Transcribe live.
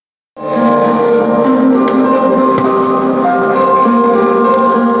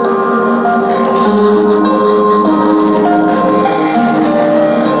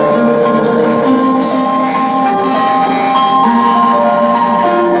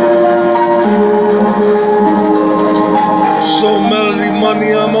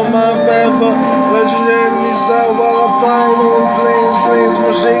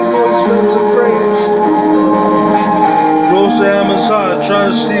Say I'm inside,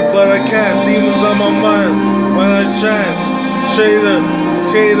 trying to sleep, but I can't. Demons on my mind when I chant. Trader,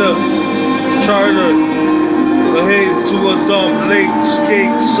 cater, charter. The hate to a dump, lake,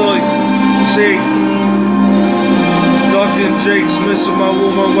 skate, soy, sake. Ducking Jakes, missing my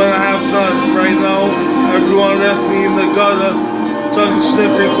woman when I have done. Right now, everyone left me in the gutter. Tongue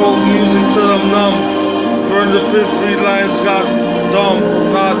sniffing, cold music till I'm numb. Burn the pit, free lines got dumb,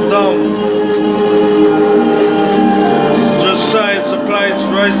 not dumb. Just science applies,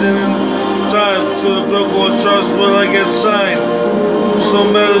 rising in time. To the billboard charts will I get signed. So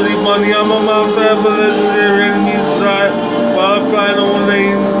melody, money on my mouth, forever legendary enemies die. While I fly on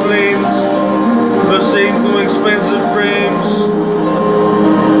lane planes. Mercedes, no expensive frames.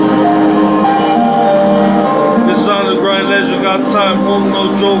 This on the grind legend got time, home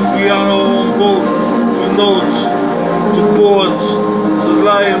no joke. We on our own boat. From notes to boards to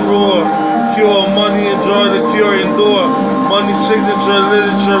lie and roar. Cure money, enjoy the cure, endure. Money, signature,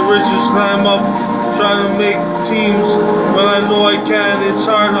 literature, riches, climb up. Trying to make teams when I know I can. It's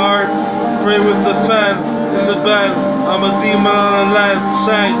hard, pray with the fan in the band. I'm a demon on a land,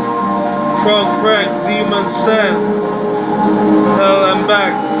 sang. Crunk, crack, demon stand. Hell, I'm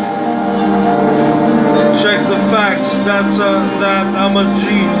back. Check the facts, that I'm a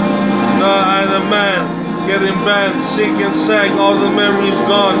G. Nah, I'm a man. Getting banned, sick and sag, all the memories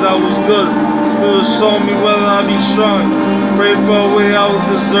gone, that was good. Could've saw me whether I be strong. Pray for a way out of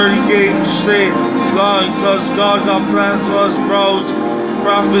this dirty game, stay long, cause God got plans for us bros.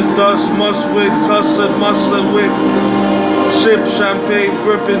 Profit dust, must with, custard, mustard with. Sip champagne,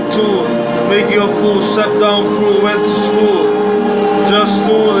 gripping tool. Make you a fool, step down crew, went to school. Just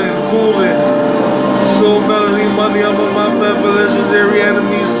stooling, cooling. Slow melody, money on my mouth, ever legendary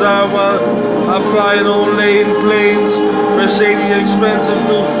enemies die while I fly in on lane planes. Mercedes expensive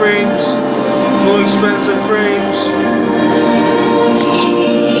new frames. No expensive frames.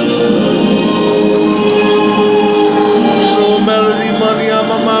 Slow melody, money on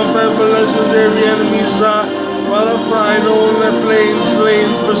my mouth, ever legendary enemies die while I fly in on planes,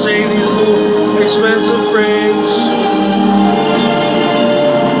 lanes, Mercedes new expensive frames.